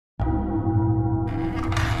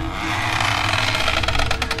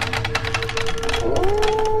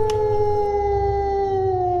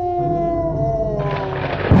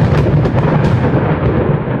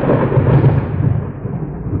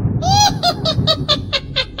Hi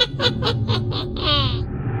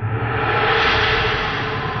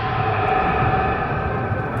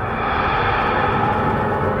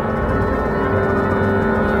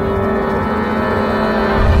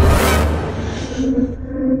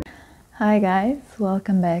guys,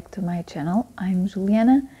 welcome back to my channel. I'm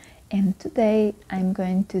Juliana and today I'm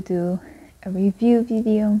going to do a review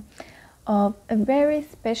video of a very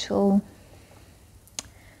special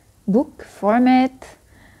book format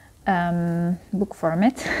and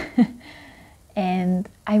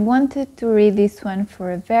I wanted to read this one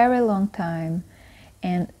for a very long time,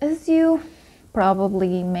 and as you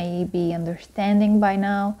probably may be understanding by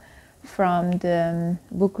now from the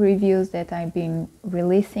book reviews that I've been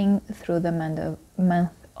releasing through the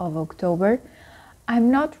month of October, I'm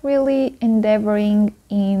not really endeavoring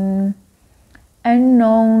in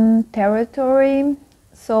unknown territory,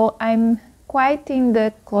 so I'm quite in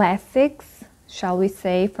the classics, shall we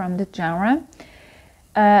say, from the genre,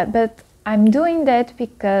 but I'm doing that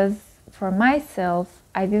because for myself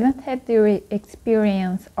I didn't have the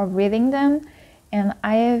experience of reading them, and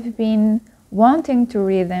I have been wanting to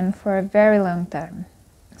read them for a very long time.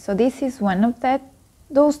 So this is one of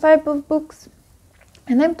those type of books,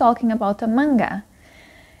 and I'm talking about a manga,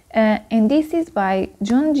 and this is by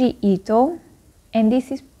Junji Ito, and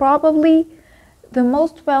this is probably the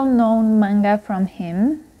most well-known manga from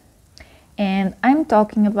him, and I'm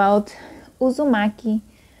talking about Uzumaki,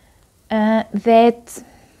 that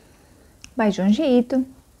by Junji Ito.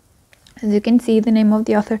 As you can see, the name of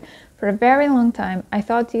the author, for a very long time I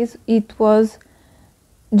thought it was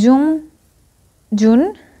Junji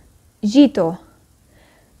Ito,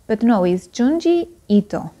 but no, it's Junji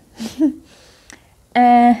Ito.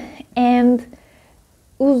 And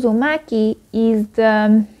Uzumaki is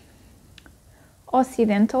the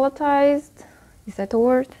occidentalized, is that a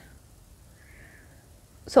word?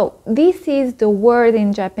 So this is the word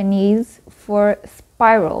in Japanese for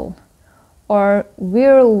spiral or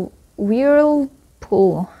whirlpool,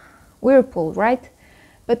 right?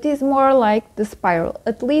 But it's more like the spiral.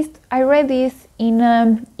 At least I read this in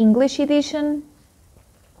an English edition,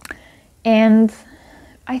 and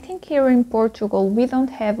I think here in Portugal we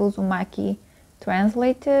don't have Uzumaki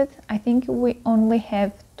translated. I think we only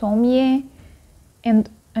have Tomie and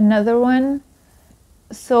another one.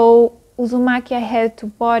 So Uzumaki, I had to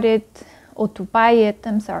buy it,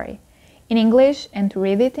 I'm sorry, in English and to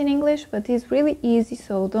read it in English, but it's really easy,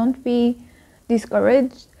 so don't be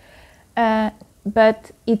discouraged.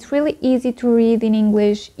 But it's really easy to read in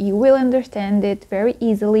English. You will understand it very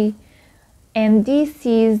easily. And this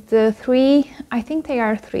is the I think they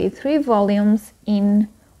are three volumes in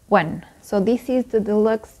one. So this is the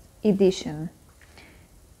deluxe edition.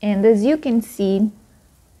 And as you can see,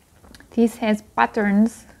 this has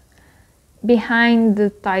patterns behind the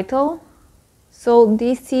title. So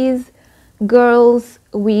this is girls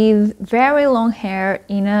with very long hair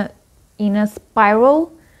in a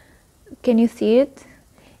spiral. Can you see it?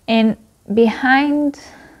 And behind,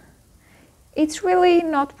 it's really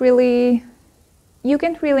not really, you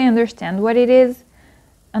can't really understand what it is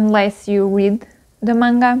unless you read the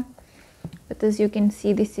manga. But as you can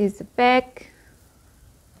see, this is the back,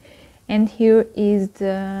 and here is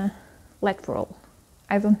the lateral.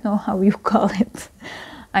 I don't know how you call it.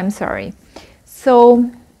 I'm sorry.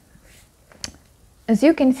 So as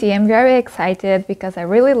you can see, I'm very excited because I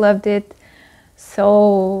really loved it.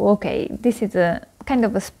 So, okay, this is a kind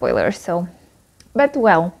of a spoiler, so, but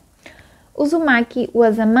well, Uzumaki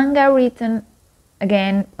was a manga written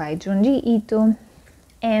again by Junji Ito,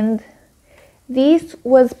 and this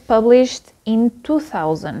was published in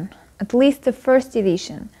 2000, at least the first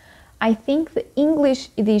edition. I think the English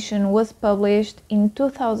edition was published in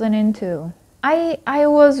 2002. I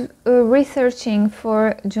was researching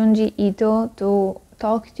for Junji Ito to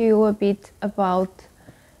talk to you a bit about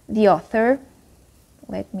the author.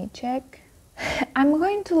 Let me check. I'm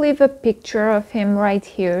going to leave a picture of him right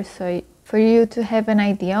here, so for you to have an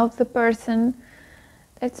idea of the person.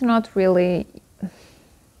 That's not really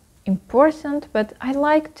important, but I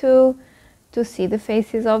like to see the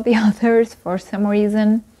faces of the authors for some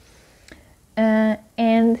reason.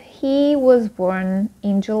 And he was born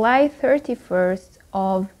in July 31st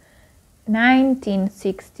of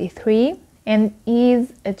 1963 and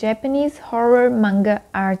is a Japanese horror manga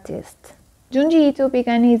artist. Junji Ito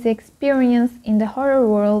began his experience in the horror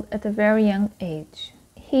world at a very young age.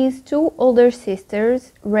 His two older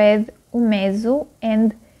sisters read Umezu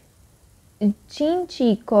and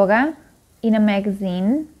Jinchi Koga in a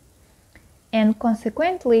magazine, and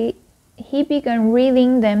consequently he began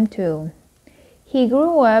reading them too. He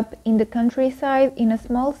grew up in the countryside in a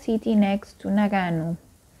small city next to Nagano.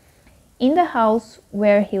 In the house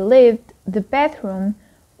where he lived, the bathroom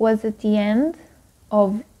was at the end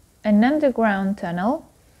of an underground tunnel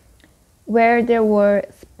where there were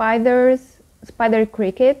spider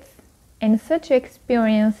crickets, and such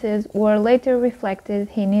experiences were later reflected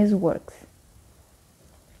in his works.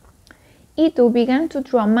 Ito began to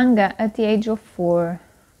draw manga at the age of 4.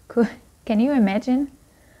 Can you imagine?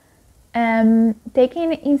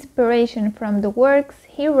 Taking inspiration from the works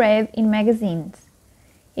he read in magazines.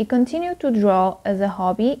 He continued to draw as a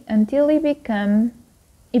hobby until he became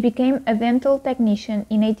a dental technician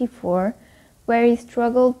in 1984, where he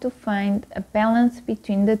struggled to find a balance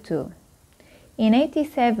between the two. In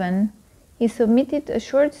 1987, he submitted a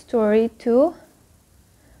short story to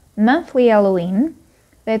Monthly Halloween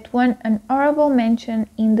that won an honorable mention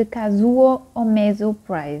in the Kazuo Omezo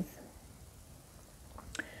Prize,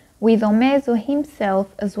 with Omezo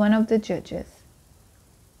himself as one of the judges.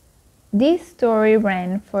 This story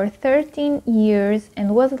ran for 13 years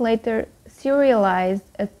and was later serialized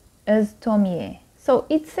as Tomie. So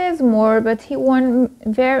it says more, but he won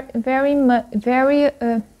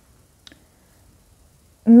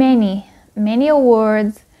many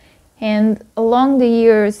awards, and along the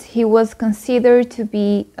years he was considered to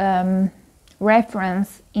be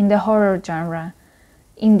reference in the horror genre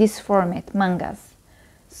in this format, mangas.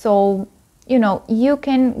 So, you know, you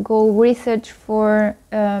can go research for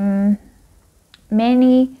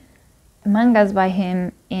many mangas by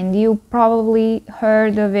him, and you probably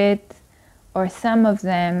heard of it or some of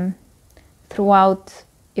them throughout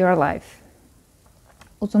your life.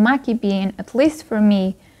 Uzumaki being, at least for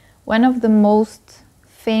me, one of the most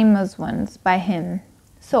famous ones by him.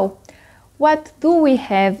 So, what do we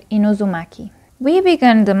have in Uzumaki? We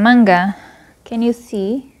began the manga, can you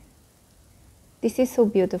see? This is so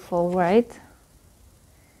beautiful, right?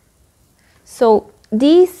 So,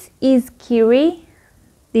 this is Kiri,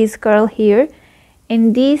 this girl here,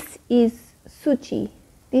 and this is Tsuchi.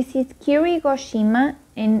 This is Kiri Goshima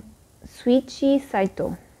and Suichi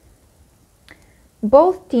Saito,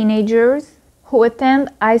 both teenagers who attend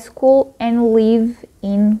high school and live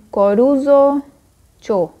in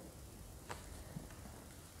Koruzo-cho.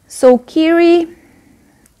 So Kiri,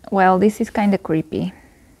 well, this is kind of creepy.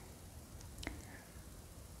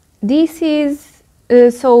 This is,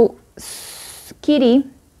 Kiri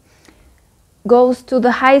goes to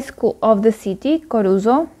the high school of the city,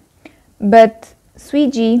 Koruzo, but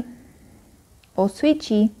Suichi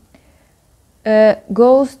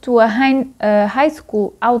goes to a high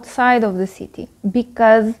school outside of the city,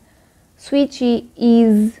 because Suichi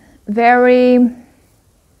is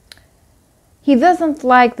he doesn't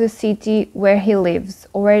like the city where he lives,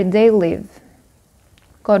 or where they live,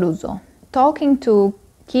 Koruzo. Talking to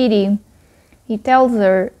Kiri, he tells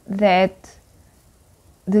her that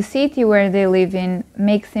the city where they live in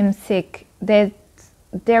makes him sick, that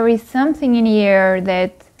there is something in the air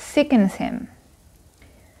that sickens him.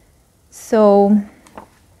 So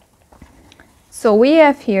we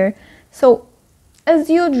have here, so as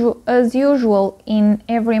usual in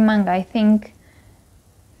every manga, I think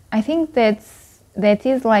that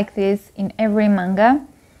is like this in every manga.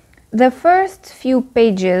 The first few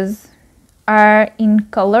pages are in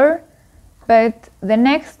color, but the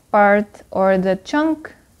next part, or the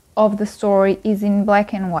chunk of the story, is in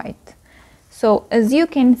black and white. So as you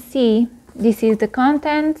can see, this is the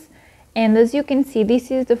contents, and as you can see,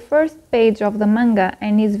 this is the first page of the manga,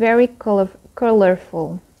 and is very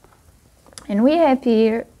colorful. And we have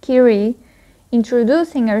here Kiri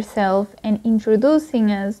introducing herself and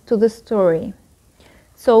introducing us to the story.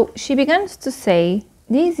 So she begins to say,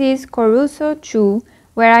 "This is Koruzo-chu,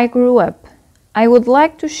 where I grew up. I would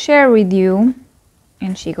like to share with you,"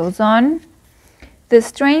 and she goes on, "the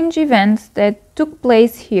strange events that took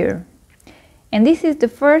place here." And this is the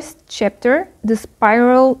first chapter, the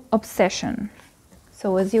spiral obsession.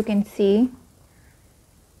 So as you can see,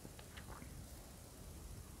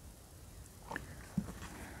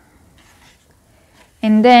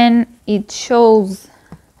 and then it shows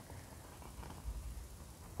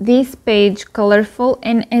this page colorful,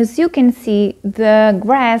 and as you can see, the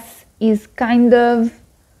grass is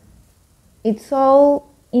it's all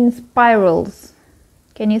in spirals.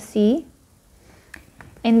 Can you see?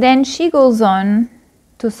 And then she goes on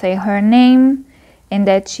to say her name, and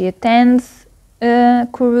that she attends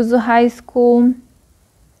Koruzo High School,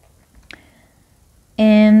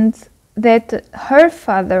 and that her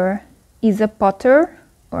father is a potter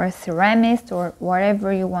or a ceramist, or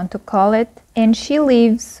whatever you want to call it, and she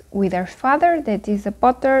lives with her father, that is a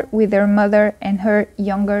potter, with her mother and her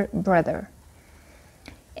younger brother.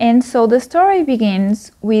 And so the story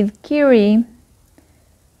begins with Kiri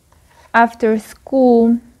after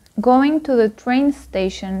school going to the train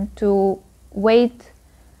station to wait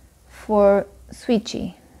for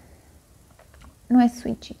Suichi. No es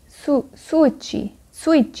Suichi,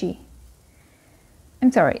 Suichi.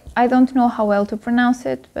 I'm sorry, I don't know how well to pronounce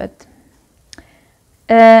it, but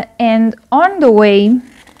and on the way,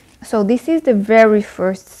 so this is the very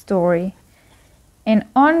first story, and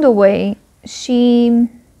on the way she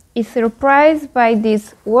is surprised by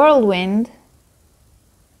this whirlwind.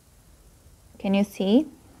 Can you see?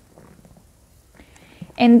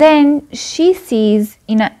 And then she sees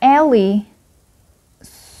in an alley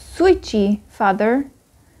Suichi father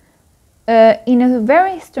in a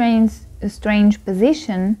very strange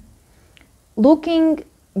position, looking,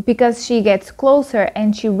 because she gets closer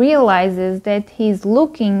and she realizes that he's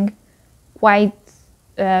looking quite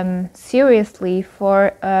seriously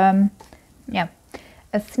for a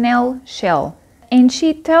snail shell. And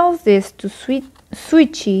she tells this to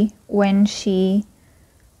Suichi when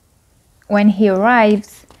he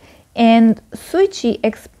arrives, and Suichi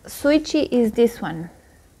is this one,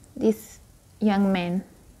 this young man.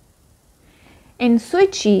 And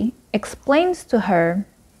Suichi explains to her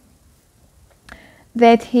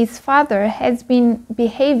that his father has been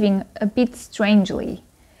behaving a bit strangely,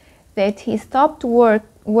 that he stopped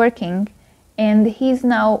working and he's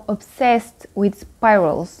now obsessed with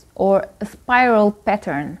spirals, or a spiral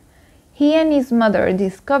pattern. He and his mother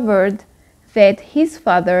discovered that his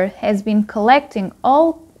father has been collecting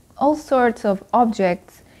all sorts of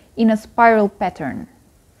objects in a spiral pattern,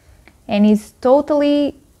 and he's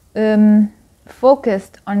totally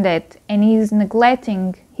focused on that, and he's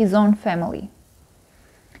neglecting his own family.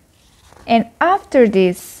 And after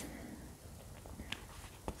this,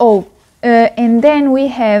 and then we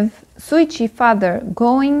have Suichi father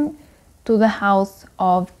going to the house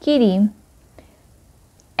of Kiri,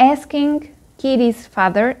 asking Kiri's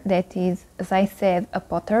father, that is, as I said, a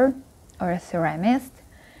potter or a ceramist,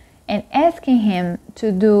 and asking him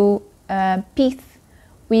to do a piece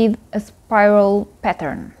with a spiral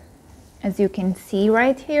pattern, as you can see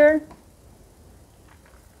right here.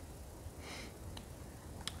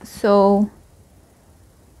 So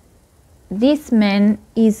this man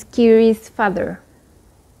is Kiri's father,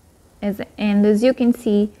 and as you can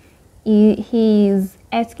see, he is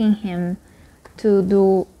asking him to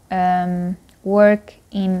do work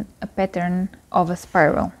in a pattern of a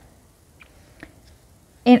spiral.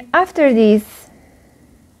 And after this,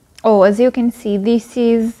 as you can see, this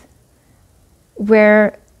is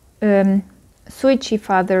where Suichi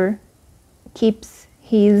father keeps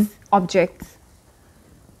his objects.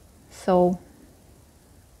 So,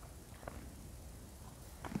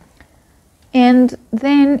 and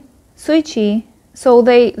then Suichi, so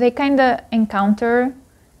they kind of encounter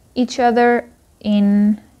each other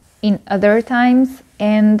in other times,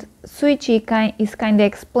 and Suichi is kind of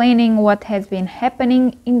explaining what has been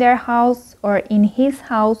happening in their house or in his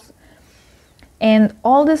house, and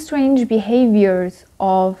all the strange behaviors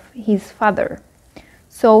of his father.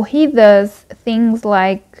 So he does things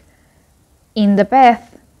like in the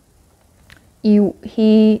bath,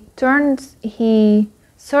 he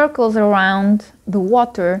circles around the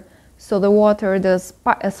water, so the water does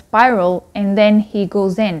a spiral, and then he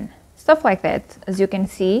goes in. Stuff like that, as you can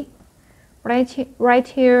see right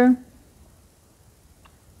here.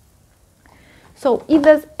 So he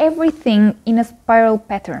does everything in a spiral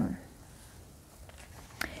pattern.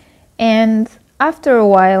 And after a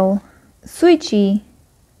while, Suichi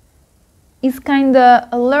is kind of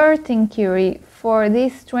alerting Kiri for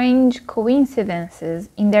these strange coincidences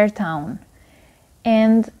in their town.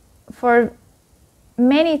 And for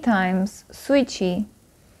many times, Suichi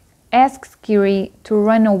asks Kiri to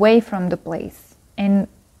run away from the place. And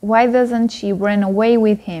why doesn't she run away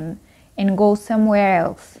with him and go somewhere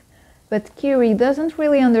else? But Kiri doesn't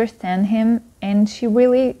really understand him, and she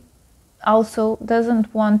really also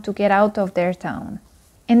doesn't want to get out of their town.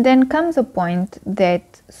 And then comes a point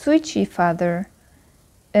that Suichi father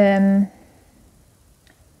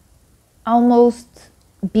almost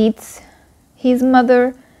beats his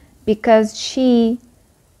mother because she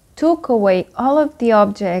took away all of the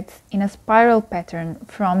objects in a spiral pattern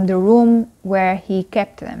from the room where he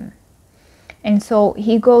kept them. And so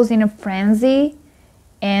he goes in a frenzy,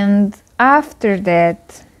 and after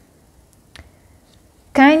that,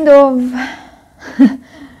 kind of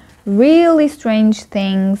really strange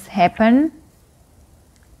things happen.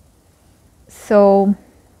 So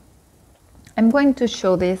I'm going to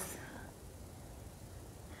show this.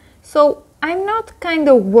 So I'm not kind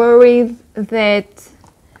of worried that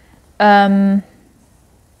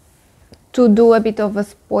to do a bit of a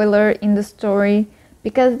spoiler in the story,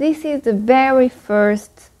 because this is the very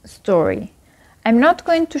first story. I'm not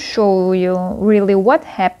going to show you really what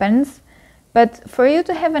happens, but for you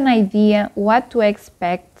to have an idea what to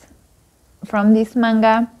expect from this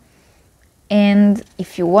manga, and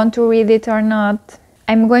if you want to read it or not,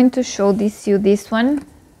 I'm going to show you this one.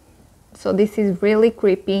 So this is really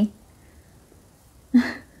creepy.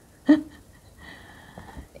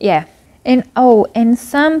 Yeah, and oh, and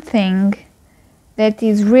something that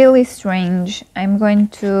is really strange. I'm going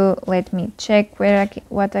to, let me check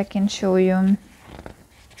what I can show you.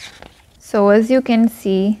 So as you can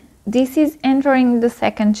see, this is entering the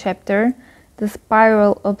second chapter, the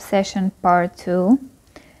Spiral Obsession Part 2.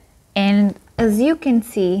 And as you can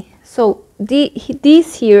see, so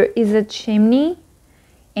this here is a chimney,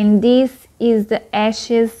 and this is the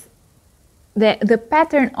ashes, the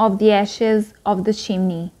pattern of the ashes of the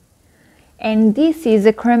chimney. And this is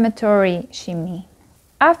a crematory chimney.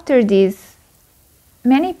 After this,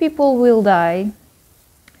 many people will die,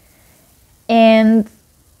 and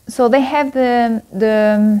so they have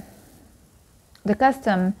the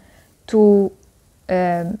custom to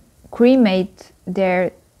cremate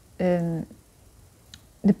their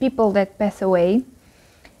the people that pass away,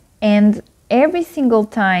 and every single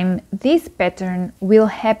time this pattern will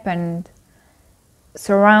happen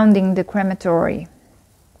surrounding the crematory.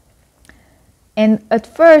 And at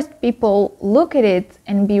first people look at it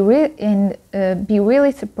and be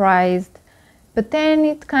really surprised, but then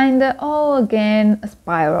it kinda, oh, again a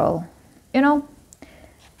spiral, you know.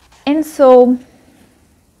 And so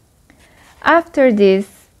after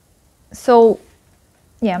this, so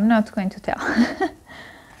yeah, I'm not going to tell.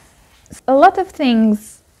 A lot of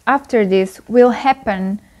things after this will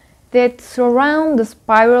happen that surround the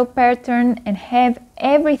spiral pattern and have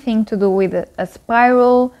everything to do with a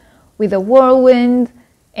spiral, with a whirlwind,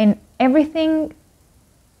 and everything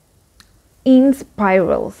in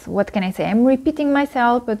spirals. What can I say? I'm repeating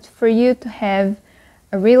myself, but for you to have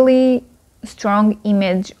a really strong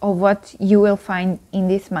image of what you will find in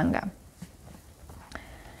this manga.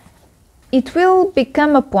 It will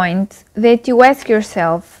become a point that you ask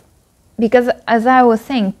yourself, because as I was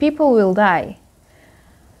saying, people will die.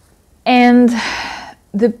 And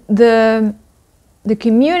the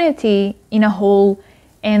community in a whole,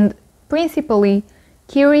 and principally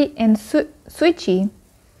Kiri and Suichi,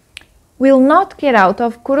 will not get out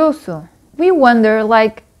of Kurosu. We wonder,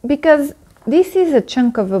 like, because this is a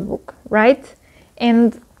chunk of a book, right?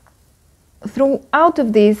 And throughout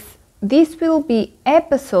of this will be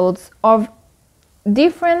episodes of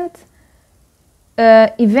different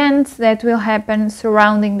events that will happen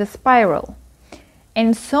surrounding the spiral.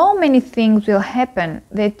 And so many things will happen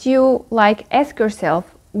that you, like, ask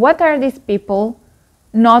yourself, what are these people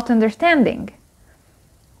not understanding?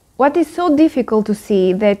 What is so difficult to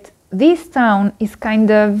see that this town is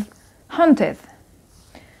kind of haunted?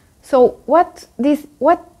 So what these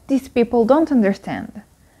people don't understand?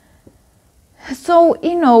 So,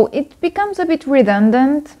 you know, it becomes a bit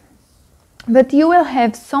redundant, but you will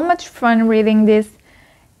have so much fun reading this,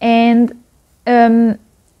 and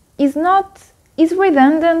is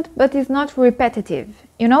redundant, but is not repetitive,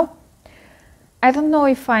 you know? I don't know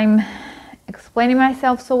if I'm explaining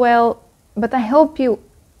myself so well, but I hope you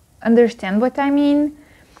understand what I mean.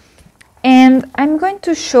 And I'm going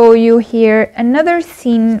to show you here another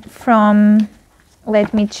scene from,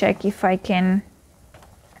 let me check if I can.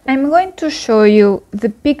 I'm going to show you the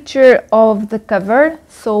picture of the cover,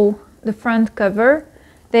 so the front cover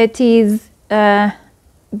that is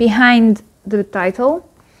behind the title,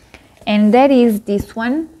 and that is this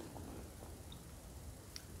one.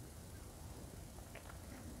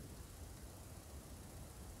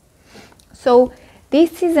 So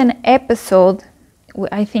this is an episode,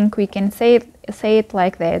 I think we can say it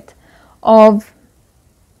like that, of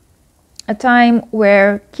a time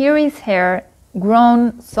where Kiri's hair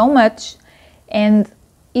grown so much and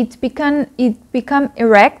it become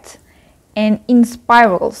erect and in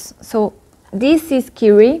spirals. So this is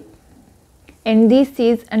Kiri, and this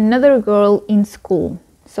is another girl in school.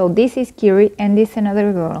 So this is Kiri and this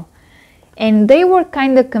another girl, and they were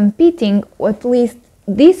kind of competing, or at least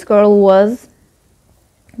this girl was,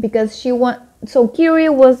 because so Kiri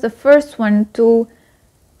was the first one to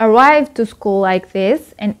arrive to school like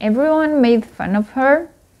this, and everyone made fun of her.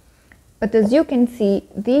 But as you can see,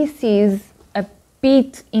 this is a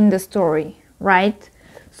bit in the story, right?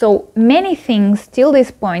 So many things till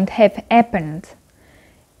this point have happened,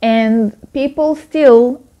 and people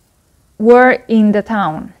still were in the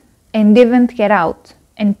town and didn't get out,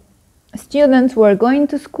 and students were going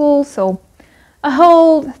to school, so a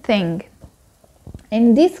whole thing.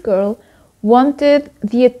 And this girl wanted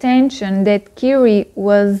the attention that Kiri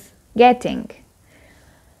was getting.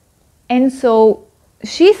 And so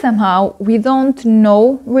she somehow, we don't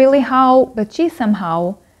know really how, but she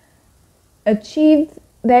somehow achieved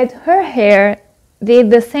that her hair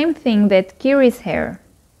did the same thing that Kiri's hair.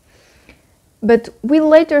 But we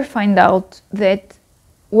later find out that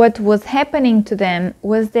what was happening to them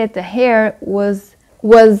was that the hair was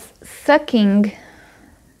sucking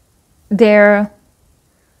their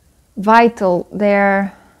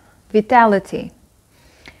their vitality.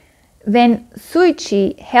 Then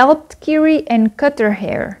Suichi helped Kiri and cut her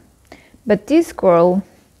hair. But this girl,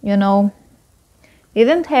 you know,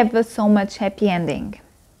 didn't have so much happy ending.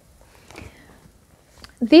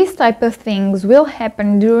 These type of things will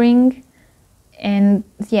happen during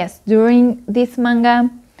this manga,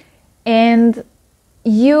 and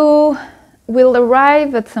you will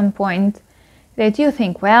arrive at some point that you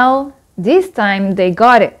think, well, this time they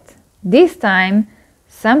got it. This time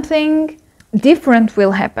something different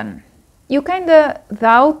will happen. You kind of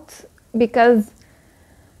doubt because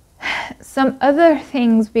some other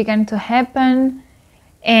things began to happen,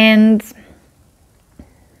 and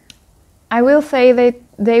I will say that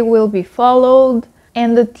they will be followed,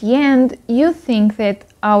 and at the end you think that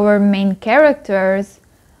our main characters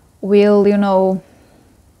will, you know,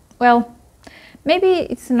 well, maybe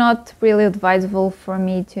it's not really advisable for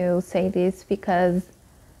me to say this because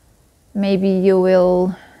maybe you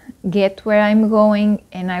will get where I'm going,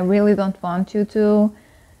 and I really don't want you to,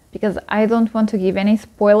 because I don't want to give any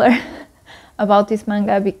spoiler about this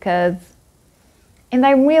manga, because, and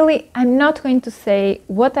I'm not going to say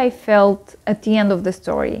what I felt at the end of the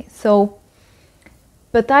story. So,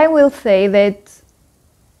 but I will say that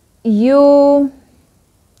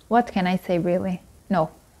what can I say really?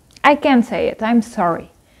 No, I can't say it, I'm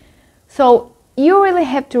sorry. So you really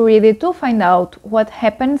have to read it to find out what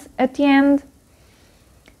happens at the end.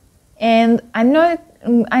 And I'm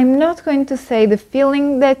not going to say the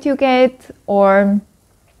feeling that you get or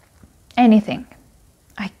anything.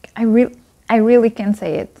 I really can't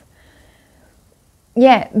say it.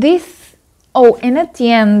 Yeah, and at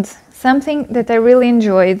the end, something that I really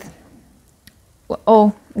enjoyed.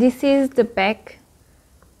 Oh, this is the back.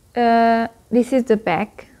 This is the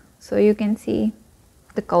back, so you can see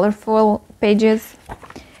the colorful pages.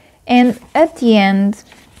 And at the end,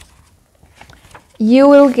 you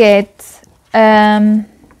will get,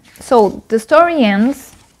 so the story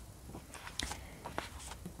ends,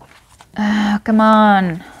 come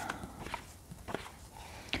on.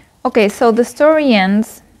 Okay, so the story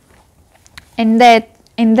ends, and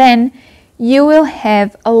then you will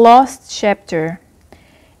have a lost chapter,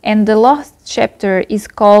 and the lost chapter is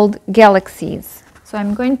called Galaxies. So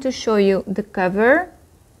I'm going to show you the cover,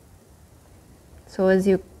 so as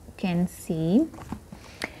you can see.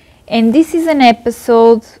 And this is an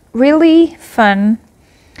episode, really fun.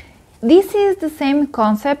 This is the same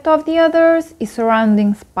concept of the others, is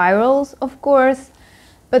surrounding spirals, of course,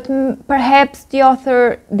 but perhaps the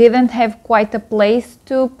author didn't have quite a place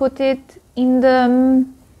to put it in the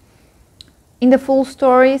full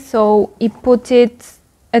story, so he put it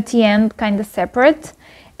at the end kind of separate.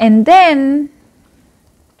 And then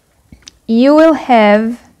you will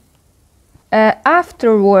have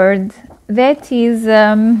afterward, that is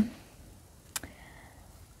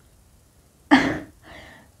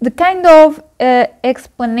the kind of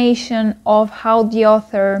explanation of how the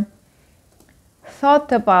author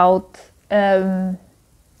thought about the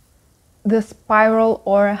spiral,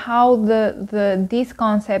 or how this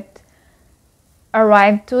concept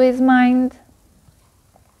arrived to his mind.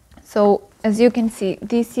 So as you can see,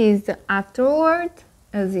 this is the afterword,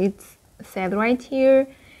 as it's said right here,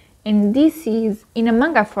 and this is in a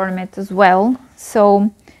manga format as well.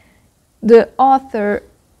 So the author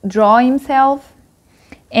draw himself,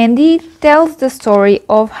 and he tells the story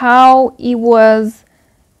of how he was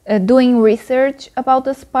doing research about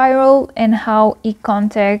the spiral, and how he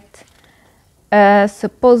contacted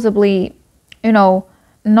supposedly, you know,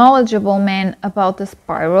 knowledgeable man about the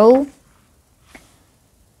spiral.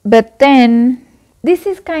 But then this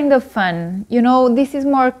is kind of fun, you know, this is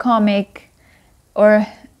more comic or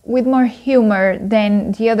with more humor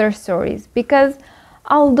than the other stories, because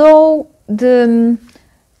although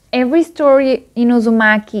every story in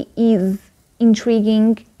Uzumaki is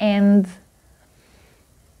intriguing and,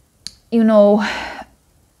 you know,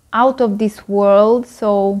 out of this world,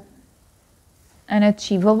 so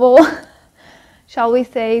unachievable, shall we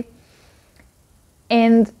say,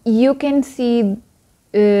 and you can see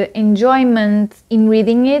enjoyment in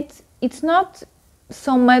reading it, it's not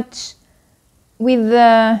so much with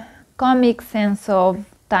the comic sense of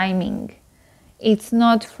timing. It's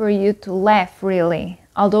not for you to laugh really,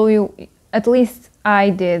 although at least I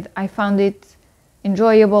did. I found it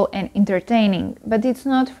enjoyable and entertaining, but it's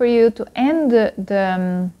not for you to end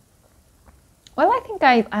well, I think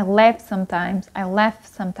I laugh sometimes,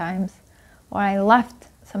 or I laughed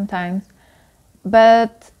sometimes,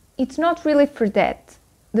 but it's not really for that.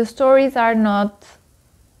 The stories are not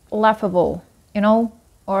laughable, you know,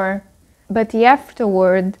 but the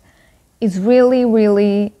afterword is really,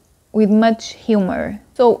 really with much humor.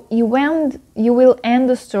 So you will end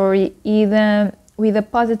the story either with a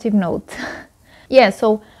positive note. Yeah,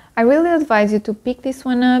 so I really advise you to pick this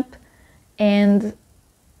one up, and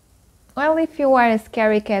well, if you are a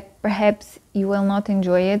scary cat, perhaps you will not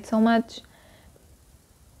enjoy it so much,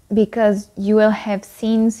 because you will have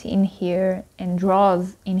scenes in here and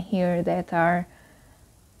draws in here that are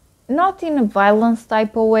not in a violence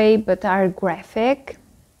type of way, but are graphic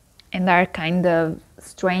and are kind of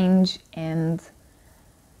strange and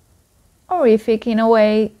horrific in a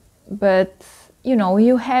way. But you know,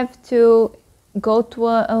 you have to go to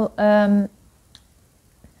a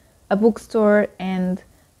bookstore and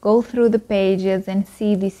go through the pages and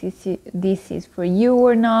see this is for you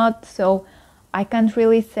or not. So I can't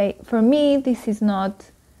really say, for me this is not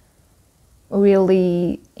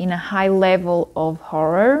really in a high level of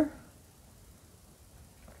horror.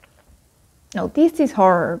 No, this is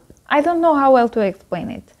horror. I don't know how well to explain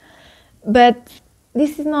it, but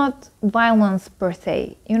this is not violence per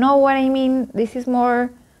se. You know what I mean? This is more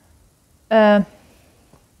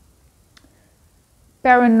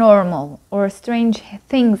paranormal, or strange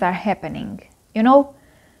things are happening, you know?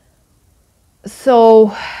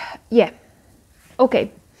 So, yeah.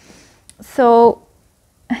 Okay. So,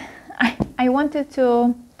 I wanted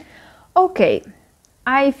to... Okay.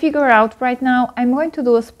 I figure out right now I'm going to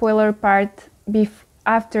do a spoiler part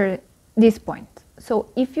after this point. So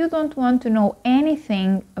if you don't want to know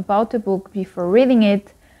anything about the book before reading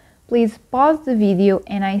it, please pause the video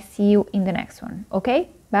and I see you in the next one. Okay?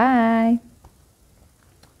 Bye!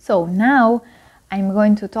 So now I'm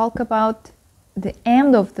going to talk about the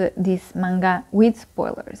end of this manga with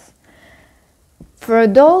spoilers. For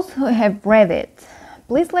those who have read it,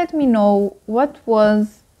 please let me know what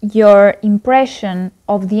was your impression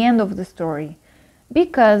of the end of the story,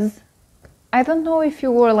 because I don't know if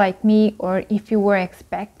you were like me or if you were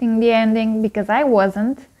expecting the ending, because I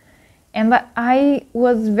wasn't, and I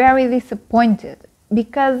was very disappointed,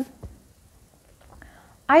 because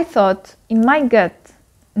I thought in my gut,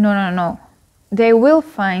 no, they will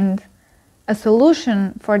find a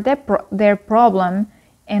solution for their problem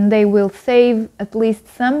and they will save at least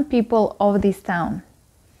some people of this town.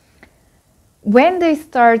 When they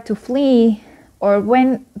start to flee, or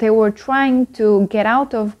when they were trying to get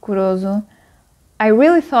out of Kurozu, I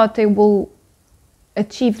really thought they will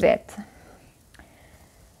achieve that.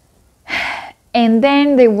 And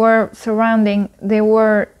then they were around and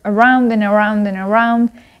around and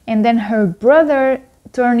around, and then her brother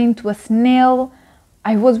turned into a snail.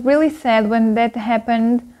 I was really sad when that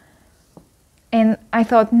happened, and I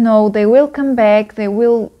thought, no, they will come back, they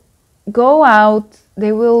will go out,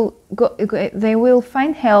 they will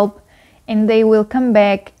find help, and they will come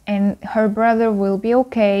back, and her brother will be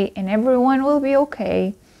okay, and everyone will be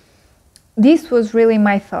okay. This was really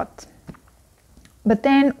my thought. But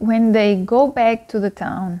then when they go back to the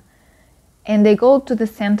town and they go to the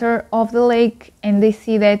center of the lake and they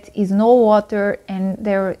see that is no water and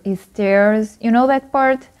there is stairs, you know that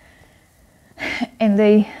part? And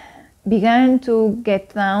they began to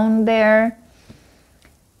get down there,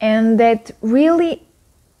 and that really,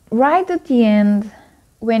 right at the end,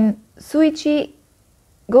 when Suichi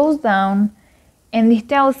goes down and he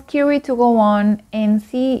tells Kiri to go on and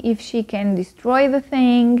see if she can destroy the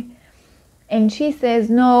thing, and she says,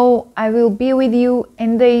 no, I will be with you,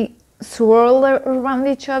 and they swirl around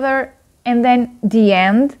each other, and then the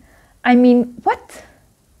end. I mean, what?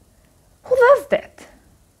 Who does that?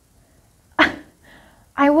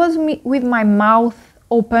 I was with my mouth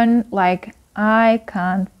open, like, I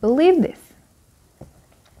can't believe this.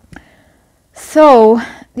 So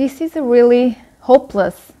this is a really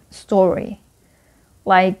hopeless story.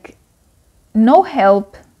 Like, no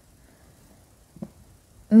help,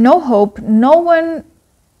 no hope, no one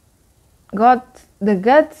got the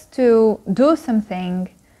guts to do something.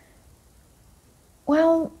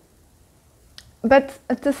 Well, but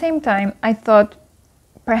at the same time, I thought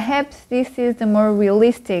perhaps this is the more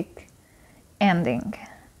realistic ending,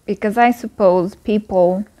 because I suppose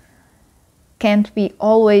people can't be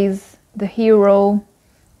always the hero,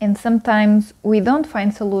 and sometimes we don't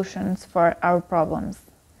find solutions for our problems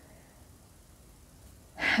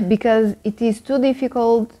because it is too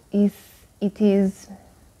difficult, it is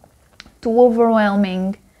too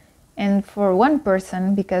overwhelming, And for one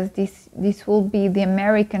person, because this will be the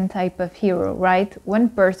American type of hero, right? One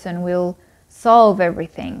person will solve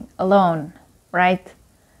everything alone, right?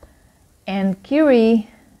 And Kiri,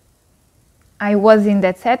 I was in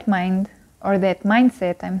that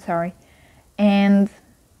mindset, I'm sorry, and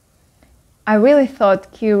I really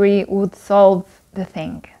thought Kiri would solve the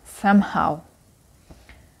thing somehow.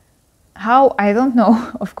 How? I don't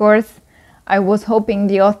know, of course. I was hoping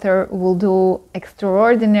the author will do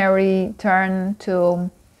extraordinary turn to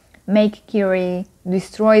make Kiri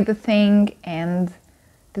destroy the thing and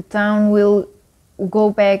the town will go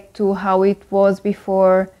back to how it was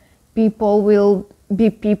before, people will be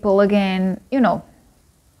people again, you know.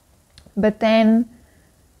 But then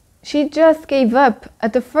she just gave up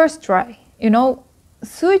at the first try, you know.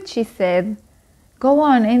 Suichi said, go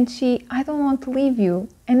on, and she, I don't want to leave you.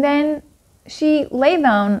 And then she lay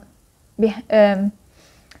down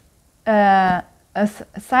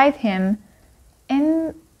aside him,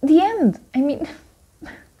 and the end. I mean,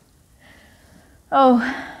 oh.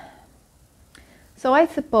 So I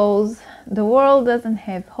suppose the world doesn't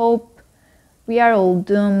have hope, we are all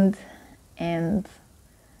doomed, and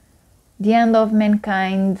the end of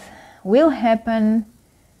mankind will happen,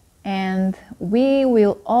 and we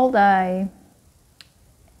will all die,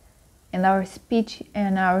 and our species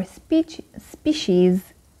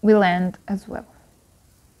will end as well.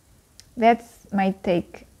 That's my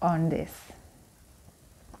take on this.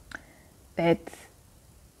 But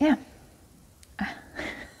yeah.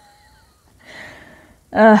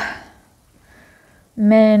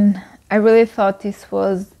 Man, I really thought this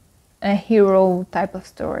was a hero type of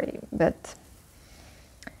story, but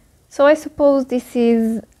so I suppose this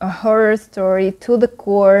is a horror story to the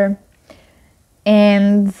core,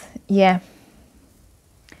 and yeah.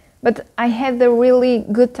 But I had a really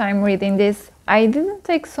good time reading this. I didn't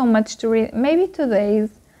take so much to read, maybe 2 days.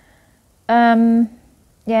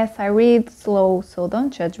 Yes, I read slow, so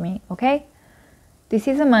don't judge me, okay? This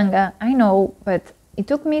is a manga, I know, but it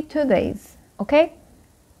took me 2 days, okay?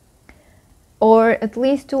 Or at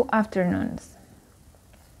least 2 afternoons.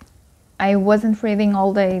 I wasn't reading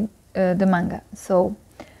all day the manga, so...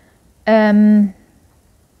 and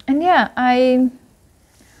yeah, I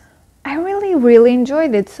really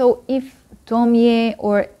enjoyed it. So if Tomie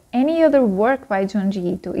or any other work by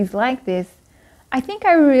Junji Ito is like this, I think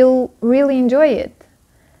I really enjoy it.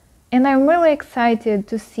 And I'm really excited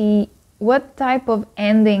to see what type of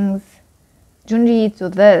endings Junji Ito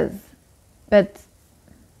does. But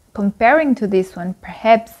comparing to this one,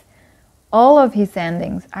 perhaps all of his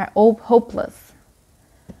endings are hopeless.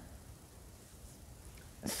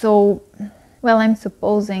 So, well, I'm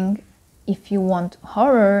supposing if you want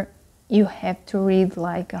horror, you have to read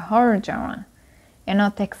like a horror genre and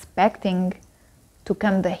not expecting to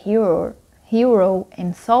come the hero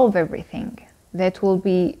and solve everything. That will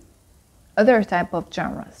be other type of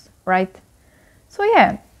genres, right? So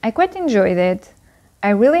yeah, I quite enjoyed it. I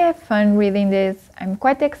really have fun reading this. I'm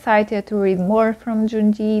quite excited to read more from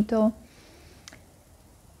Junji Ito.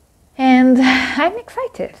 And I'm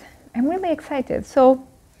excited. I'm really excited. So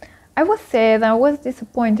I was sad, I was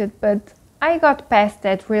disappointed, but I got past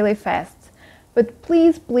that really fast. But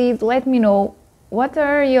please let me know, what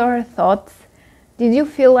are your thoughts? Did you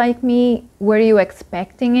feel like me? Were you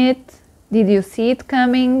expecting it? Did you see it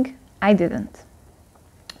coming? I didn't.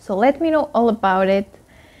 So let me know all about it.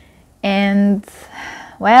 And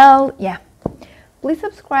well, yeah. Please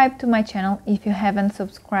subscribe to my channel if you haven't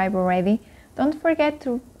subscribed already. Don't forget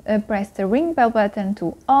to press the ring bell button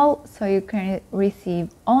to all so you can receive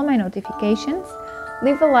all my notifications.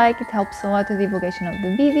 Leave a like, it helps a lot the divulgation of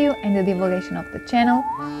the video and the divulgation of the channel.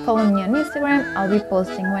 Follow me on Instagram, I'll be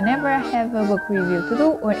posting whenever I have a book review to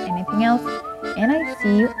do or anything else. And I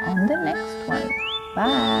see you on the next one.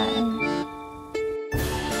 Bye!